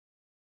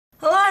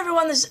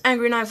everyone, this is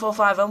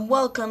Angry945 and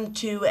welcome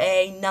to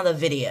another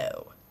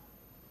video.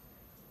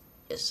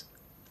 Yes,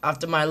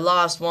 after my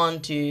last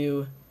one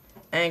to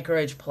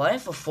AnchoragePlay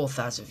for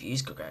 4,000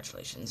 views,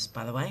 congratulations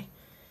by the way.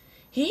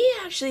 He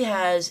actually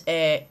has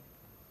I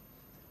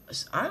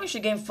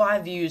actually gained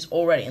 5 views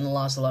already in the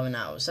last 11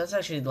 hours. That's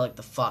actually like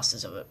the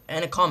fastest of it.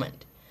 And a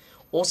comment.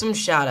 Awesome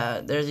shout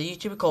out. There's a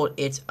YouTuber called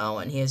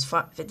ItsOwen. He has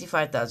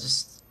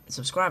 55,000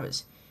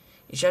 subscribers.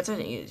 He shouts out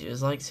and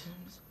just like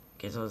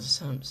gets all the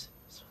subs.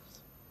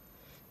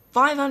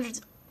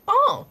 500.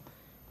 Oh,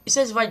 it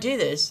says if I do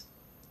this.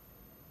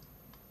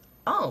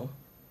 Oh,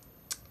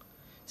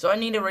 so I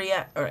need to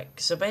react. All right.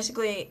 So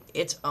basically,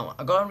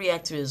 I gotta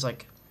react to his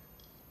like.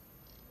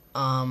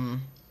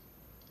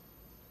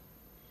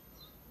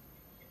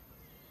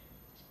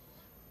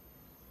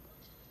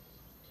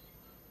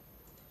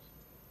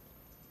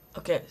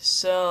 Okay,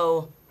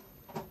 so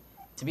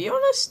to be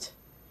honest,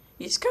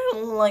 he's kind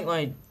of like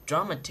my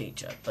drama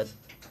teacher, but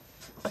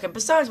okay.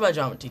 Besides my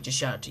drama teacher,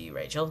 shout out to you,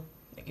 Rachel.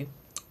 Thank you.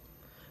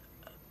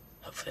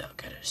 Hopefully, I'll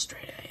get a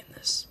straight A in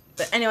this.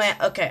 But anyway,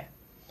 okay.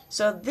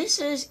 So this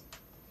is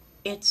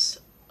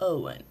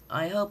ItsOwen.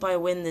 I hope I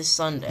win this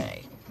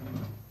Sunday.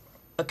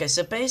 Okay,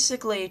 so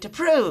basically, to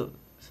prove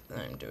that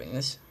I'm doing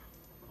this.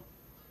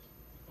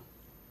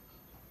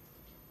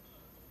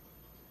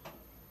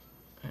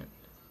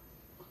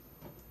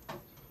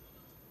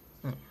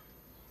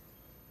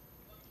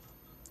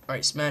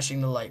 Alright,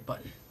 smashing the like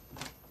button.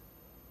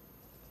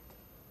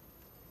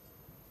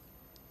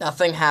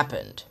 Nothing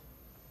happened.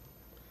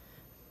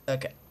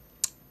 Okay.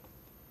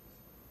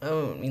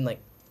 Oh, I mean like,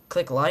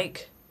 click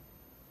like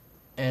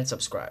and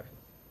subscribe.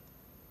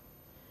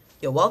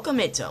 You're welcome,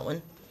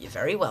 ItsOwen. You're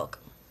very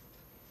welcome.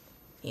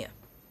 Here,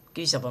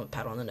 give yourself a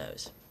pat on the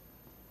nose.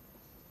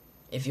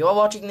 If you are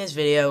watching this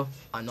video,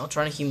 I'm not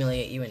trying to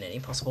humiliate you in any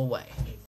possible way.